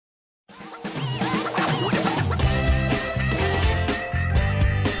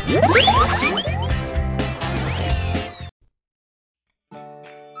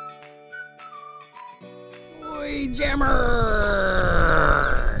Toy Jammer!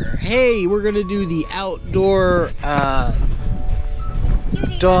 Hey, we're gonna do the outdoor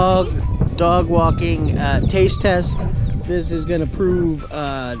dog walking taste test. This is gonna prove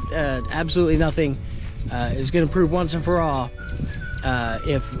absolutely nothing. It's gonna prove once and for all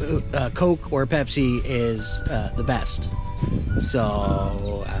if Coke or Pepsi is the best.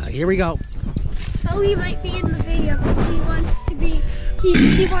 So here we go. Oh, he might be in the video because he wants to be.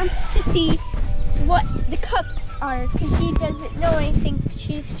 She wants to see what the cups are because she doesn't know anything.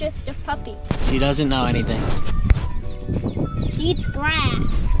 She's just a puppy. She doesn't know anything. She eats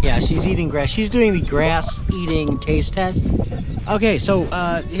grass. Yeah, she's eating grass. She's doing the grass eating taste test. Okay, so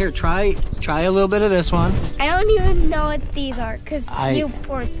here, try a little bit of this one. I don't even know what these are because you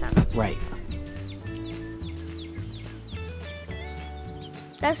poured them. Right.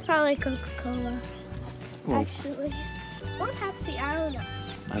 That's probably Coca-Cola, actually. Or Pepsi, I don't know.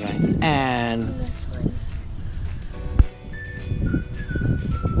 Okay, and this one.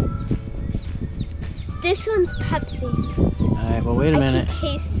 This one's Pepsi. Alright, well wait a minute. I can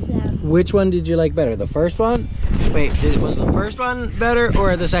taste them. Which one did you like better? The first one? Wait, was the first one better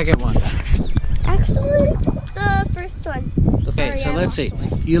or the second one better? Actually, the first one. Okay, so let's see.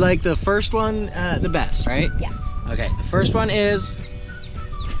 You like the first one the best, right? Yeah. Okay, the first one is...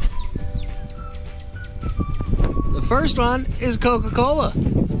 The first one is Coca-Cola.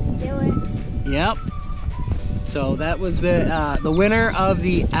 Do it. Yep. So that was the winner of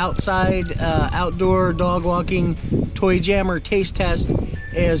the outdoor dog walking toy jammer taste test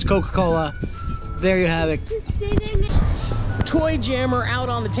is Coca-Cola. There you have it. Toy jammer out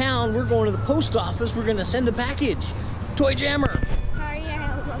on the town. We're going to the post office. We're gonna send a package. Toy jammer. Sorry,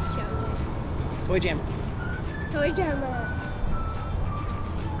 I almost showed it. Toy jammer. Toy jammer.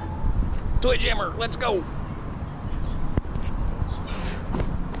 Toy jammer. Let's go.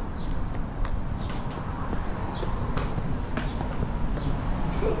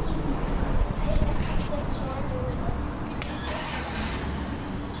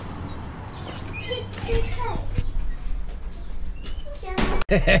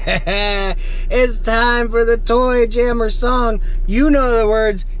 It's time for the Toy Jammer song. You know the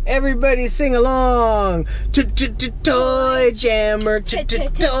words. Everybody sing along. Toy Jammer,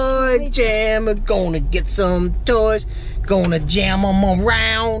 Toy Jammer. Gonna get some toys. Gonna jam them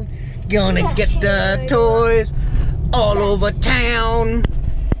around. Gonna get the toys all over town.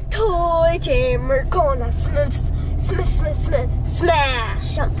 Toy Jammer, gonna smash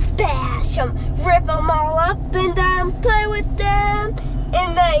them, bash them, rip them all up and down, play with them,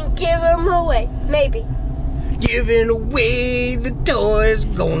 and then give them away, maybe. Giving away the toys,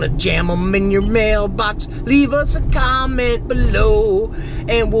 gonna jam them in your mailbox. Leave us a comment below,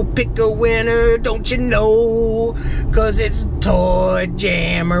 and we'll pick a winner, don't you know? 'Cause it's Toy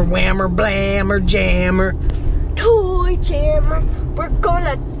Jammer, whammer, blammer, jammer. Toy Jammer, we're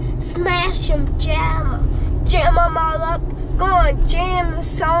gonna smash them, jam them all up, gonna jam the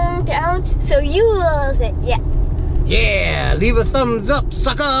song down so you love it, yeah. Yeah, leave a thumbs up,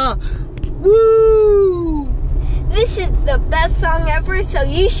 sucker! Woo! This is the best song ever, so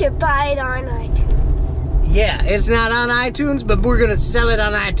you should buy it on iTunes. Yeah, it's not on iTunes, but we're gonna sell it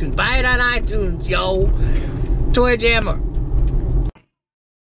on iTunes. Buy it on iTunes, yo! Toy Jammer.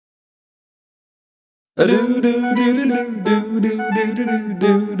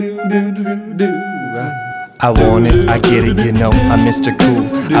 I want it, I get it, you know, I'm Mr.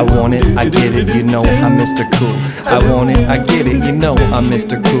 Cool. I want it, I get it, you know, I'm Mr. Cool. I want it, I get it, you know, I'm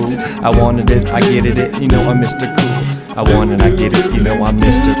Mr. Cool. I wanted it, I get it, you know, I'm Mr. Cool. I want it, I get it, you know, I'm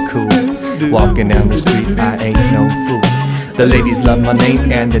Mr. Cool. Walking down the street, I ain't no fool. The ladies love my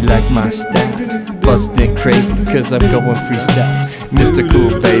name and they like my style. Busted crazy, cause I'm going freestyle. Mr.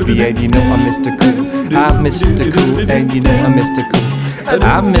 Cool, baby, and you know I'm Mr. Cool. I'm Mr. Cool, and you know I'm Mr. Cool.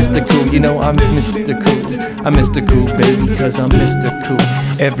 I'm Mr. Cool, you know I'm Mr. Cool. I'm Mr. Cool, baby, cause I'm Mr. Cool.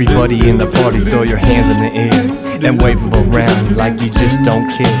 Everybody in the party, throw your hands in the air and wave them around like you just don't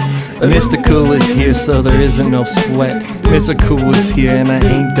care. Mr. Cool is here, so there isn't no sweat. Mr. Cool is here, and I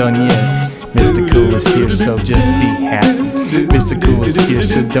ain't done yet. Mr. Cool is here, so just be happy. Mr. Cool is here,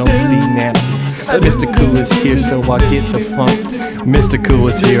 so don't be nappy. Mr. Cool is here, so I get the funk. Mr. Cool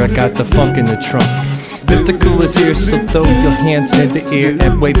is here, I got the funk in the trunk. Mr. Cool is here, so throw your hands in the air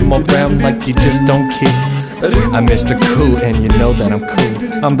and wave them around like you just don't care. I'm Mr. Cool, and you know that I'm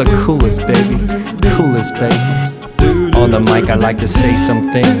cool. I'm the coolest, baby, coolest, baby. On the mic, I like to say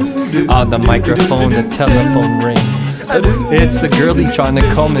some things. On the microphone, the telephone rings. It's a girlie trying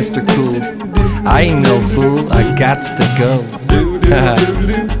to call Mr. Cool. I ain't no fool, I gots to go.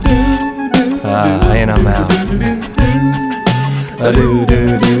 And I'm out. Yeah.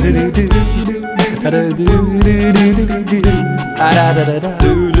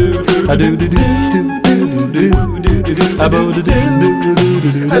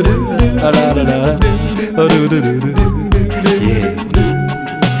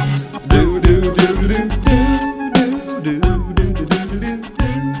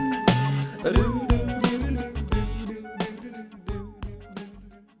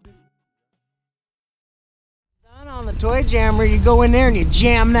 On the toy jammer, you go in there and you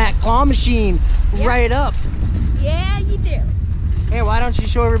jam that claw machine right up. Yeah, you do. Hey, why don't you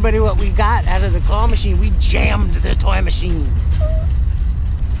show everybody what we got out of the claw machine? We jammed the toy machine.